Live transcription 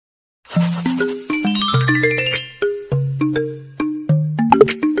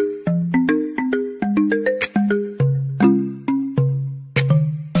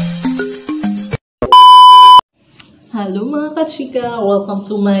mga kachika! Welcome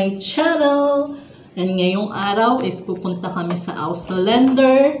to my channel! And ngayong araw is pupunta kami sa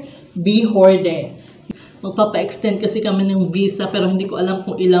Auslander Bihorde. Magpapa-extend kasi kami ng visa pero hindi ko alam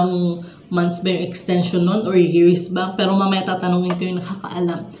kung ilang months ba yung extension nun or years ba. Pero mamaya tatanungin ko yung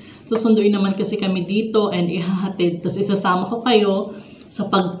nakakaalam. Susunduin naman kasi kami dito and ihahatid. Tapos isasama ko kayo sa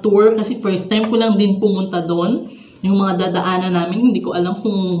pag-tour kasi first time ko lang din pumunta doon. Yung mga dadaanan namin, hindi ko alam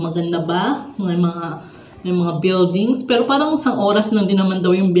kung maganda ba. May mga buildings. Pero parang isang oras lang din naman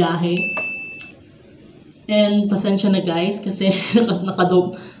daw yung biyahe. And pasensya na guys kasi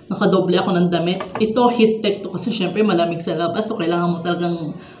nakadoble ako ng damit. Ito heat tech to kasi syempre malamig sa labas. So kailangan mo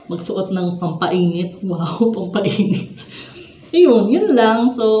talagang magsuot ng pampainit. Wow, pampainit. Ayun, yun lang.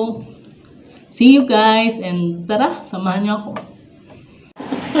 So, see you guys. And tara, samahan niyo ako.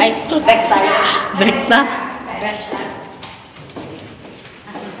 Ay, bekta. Bekta?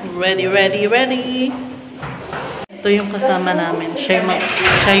 Ready, ready, ready. Ito yung kasama namin. Siya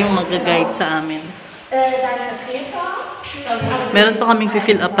yung mag-guide sa amin. Meron pa kaming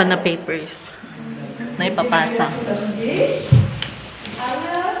fill up na papers na ipapasa.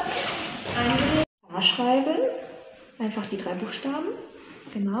 Schreiben. Einfach die 3 Buchstaben.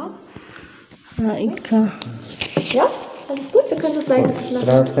 Genau. Haika. Ja, alles gut. Wir können das gleich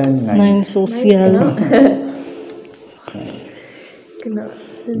Nein, Sozial. Genau.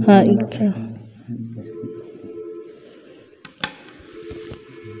 Haika.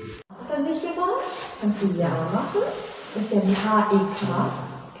 Versicherer. Kannst du Ja machen. Das ist ja die HEK.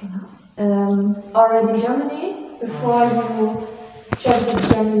 Genau. Already in Germany. Before you jump to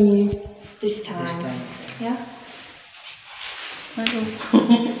Germany this time. Yeah? Hello.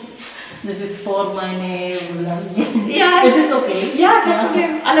 This is for my name. Ja. Is this okay? Ja, kein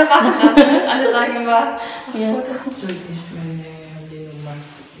Problem. Alle machen das, ne? Alle sagen immer. Yeah.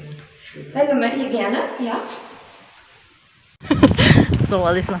 Wenn du möchtest, gerne, ja. So,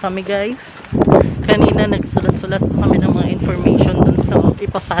 alis na kami guys. Kanina nagsulat-sulat kami ng mga information dun sa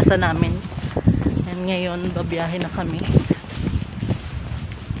ipapasa namin. And ngayon, babiyahe na kami.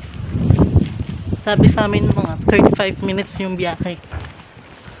 Sabi sa amin mga 35 minutes yung biyahe.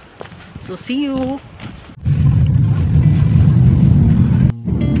 So, see you!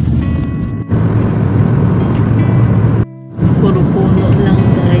 Puro puno lang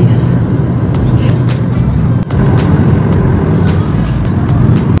guys.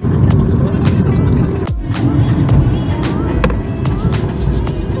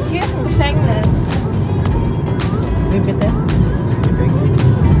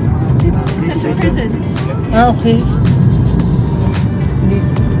 Ah, okay.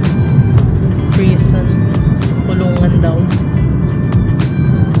 Prison. Kulungan daw.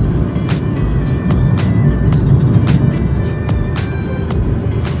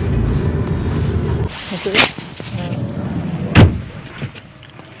 Okay.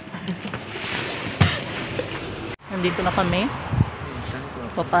 Nandito na kami.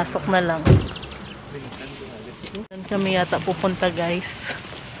 Papasok na lang. Saan kami yata pupunta guys?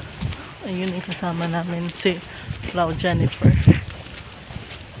 Ayun yung kasama namin si Frau Jennifer.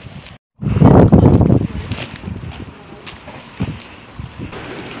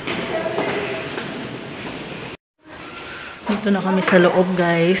 Dito na kami sa loob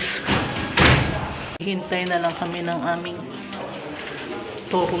guys. Hintay na lang kami ng aming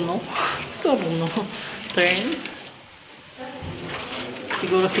turno turn.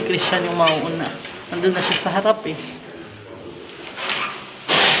 Siguro si Christian yung mauuna. Nandun na siya sa harap eh.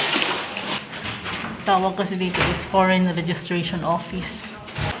 Tawag kasi dito is Foreign Registration Office.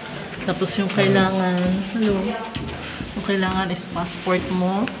 Tapos yung kailangan, yung kailangan is passport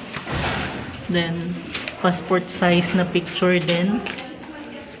mo. Then, passport size na picture din.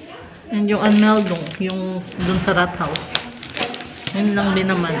 And yung anmeldung, yung dun sa rat house. Yun lang din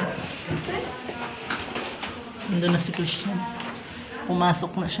naman. Nandun na si Christian.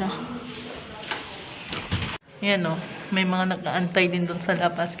 Pumasok na siya. Yan o. May mga nag-aantay din doon sa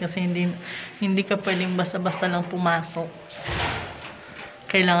labas kasi hindi ka pwedeng basta-basta lang pumasok.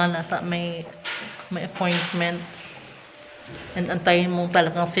 Kailangan nata may appointment. And antayin mo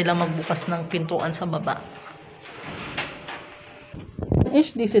talagang sila magbukas ng pintuan sa baba.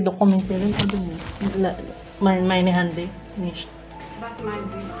 Ist diese Dokumentation meine Hände nicht? Was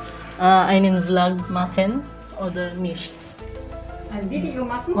meinen Sie? Einen Vlog machen oder nicht? Ein Video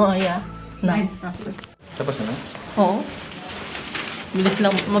machen? Oh ja. Nein. Tapos na? Oo.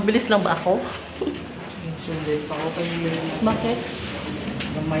 Mabilis lang ba ako? Sulit pa ako kayo. Bakit?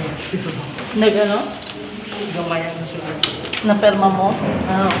 Gamay ang sulit. Nag-ano? Gamay ang sulit. Na-perma mo?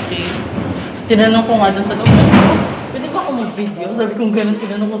 Ah, okay. Tinanong ko nga dun sa loob. Pwede ba ako mag-video? Sabi kong gano'n,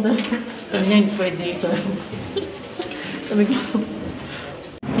 tinanong ko sa sabi niya, hindi pwede. Sabi ko,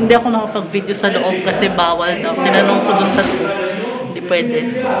 hindi ako nakapag-video sa loob kasi bawal daw. Tinanong ko dun sa loob. Hindi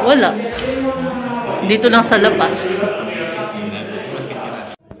pwede. So, wala. Dito lang sa labas.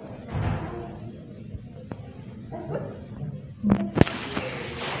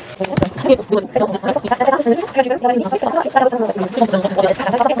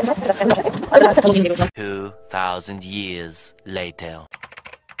 Two 2,000 years later.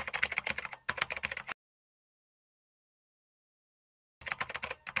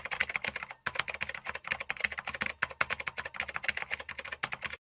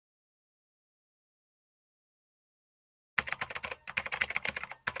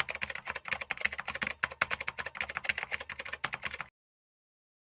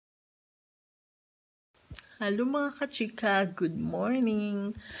 Hello mga kachika, good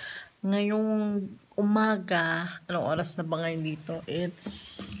morning. Ngayong umaga, anong oras na ba ngayon dito?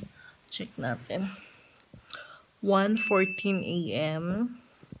 It's, check natin, 1:14 a.m.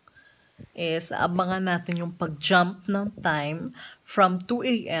 is abangan natin yung pag-jump ng time from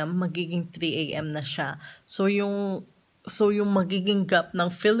 2 a.m. magiging 3 a.m. na siya. So yung magiging gap ng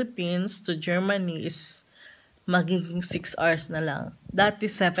Philippines to Germany is magiging 6 hours na lang. Dati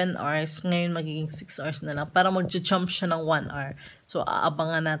 7 hours, ngayon magiging 6 hours na lang para mag-jump siya ng 1 hour. So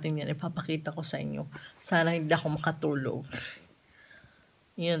aabangan natin yan, ipapakita ko sa inyo. Sana hindi ako makatulog.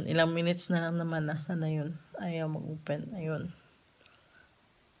 Yun, ilang minutes na lang naman, nasa na yun. Ayaw mag-open, ayun.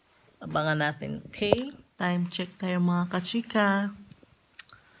 Abangan natin, okay? Time check tayo mga kachika.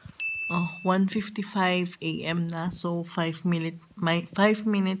 Oh, 1:55 a.m. na. So, 5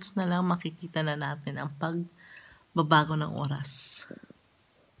 minutes na lang makikita na natin ang pagbabago ng oras.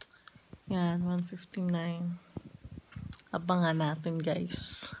 Yan, 1:59. Abangan natin,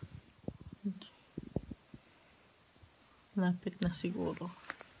 guys. Lapit na siguro.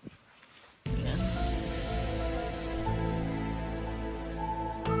 Yan.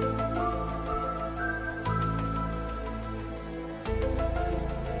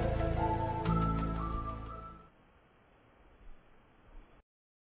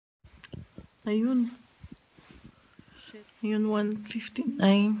 Ayun. Ayun,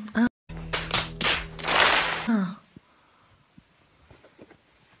 1:59.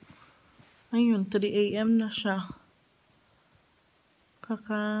 Ayun, 3 a.m. na siya.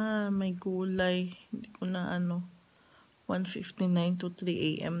 May gulay. Hindi ko na 1:59 to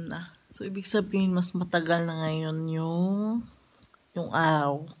 3 a.m. na. So, ibig sabihin, mas matagal na ngayon yung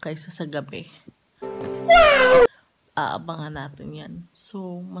araw kaysa sa gabi. Aabangan natin yan.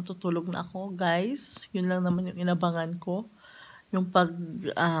 So, matutulog na ako, guys. Yun lang naman yung inabangan ko. Yung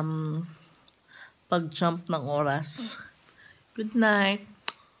pag-jump ng oras. Good night.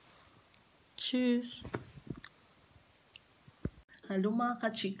 Cheers. Hello mga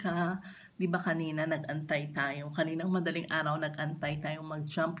kachika. Di ba kanina nag-antay tayo? Kaninang madaling araw nag-antay tayong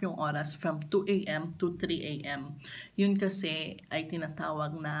mag-jump yung oras from 2 a.m. to 3 a.m. Yun kasi ay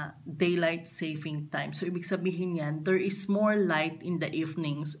tinatawag na daylight saving time. So ibig sabihin yan, there is more light in the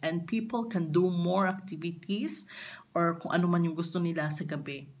evenings and people can do more activities or kung ano man yung gusto nila sa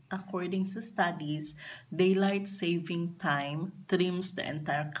gabi. According sa studies, daylight saving time trims the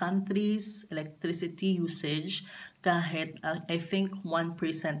entire country's electricity usage kahit I think 1%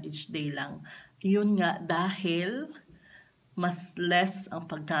 each day lang. Yun nga dahil mas less ang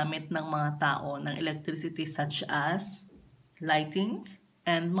paggamit ng mga tao ng electricity such as lighting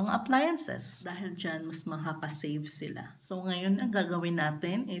and mga appliances. Dahil dyan, mas makakasave sila. So ngayon, ang gagawin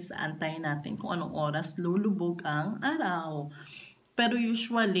natin is antayin natin kung anong oras lulubog ang araw. Pero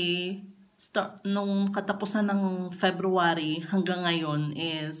usually, nung katapusan ng February hanggang ngayon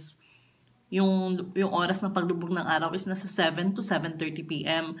is yung oras ng paglubog ng araw is nasa 7 to 7:30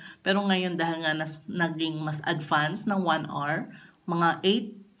 p.m. Pero ngayon dahil nga naging mas advanced ng 1 hour, mga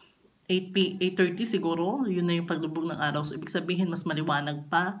 8:30 siguro, yun na yung paglubog ng araw. So ibig sabihin mas maliwanag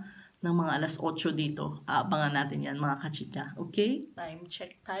pa ng mga 8:00 dito. Aabangan natin yan mga kachika. Okay? Time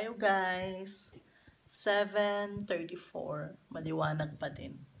check tayo guys. 7:34. Maliwanag pa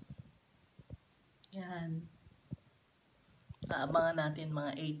din. Yan. Aabangan natin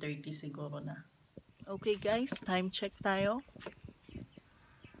mga 8:30 siguro na. Okay guys, time check tayo.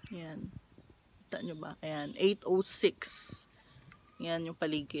 Yan. Kita nyo ba? Ayan, 8:06. Yan yung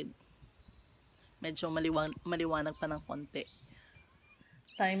paligid. Medyo maliwanag pa ng konti.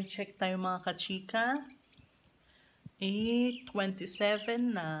 Time check tayo mga kachika.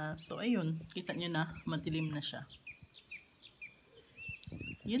 8:27 na. So ayun, kita nyo na, madilim na siya.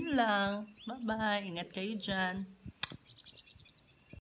 Yun lang. Bye-bye. Ingat kayo dyan.